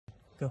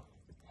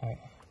All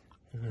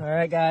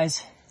right,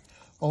 guys.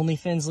 Only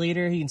Finz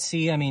leader. You can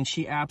see, I mean,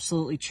 she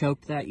absolutely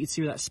choked that. You can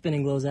see where that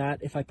spinning glow's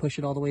at if I push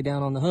it all the way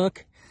down on the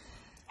hook.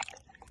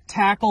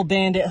 Tackle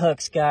Bandit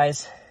hooks,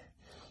 guys.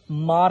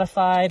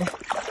 Modified.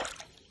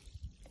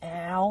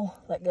 Ow,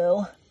 let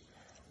go.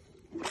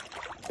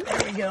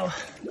 There you go.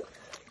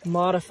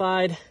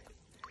 Modified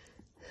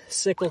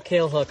sickle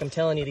kale hook. I'm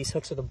telling you, these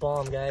hooks are the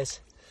bomb, guys.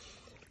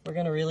 We're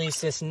gonna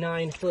release this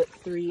 9-foot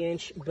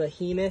 3-inch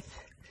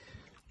behemoth.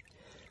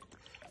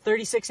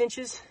 36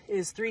 inches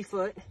is 3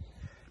 foot.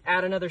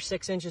 Add another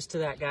 6 inches to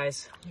that,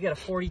 guys. You got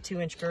a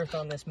 42-inch girth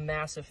on this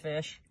massive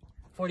fish.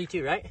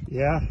 42, right?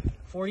 Yeah.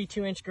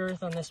 42-inch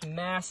girth on this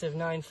massive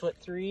 9-foot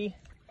 3.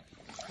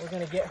 We're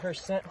gonna get her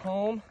sent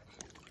home.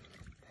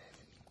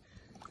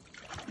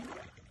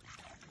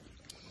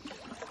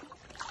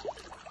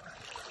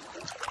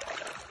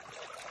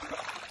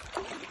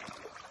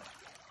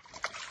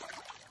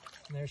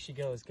 And there she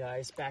goes,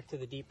 guys. Back to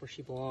the deep where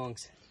she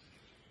belongs.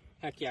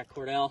 Heck yeah,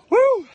 Cordell. Woo!